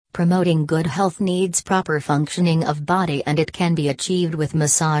Promoting good health needs proper functioning of body, and it can be achieved with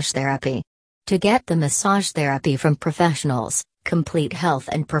massage therapy. To get the massage therapy from professionals, Complete Health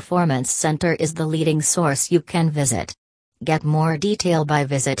and Performance Center is the leading source you can visit. Get more detail by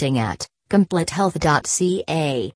visiting at completehealth.ca.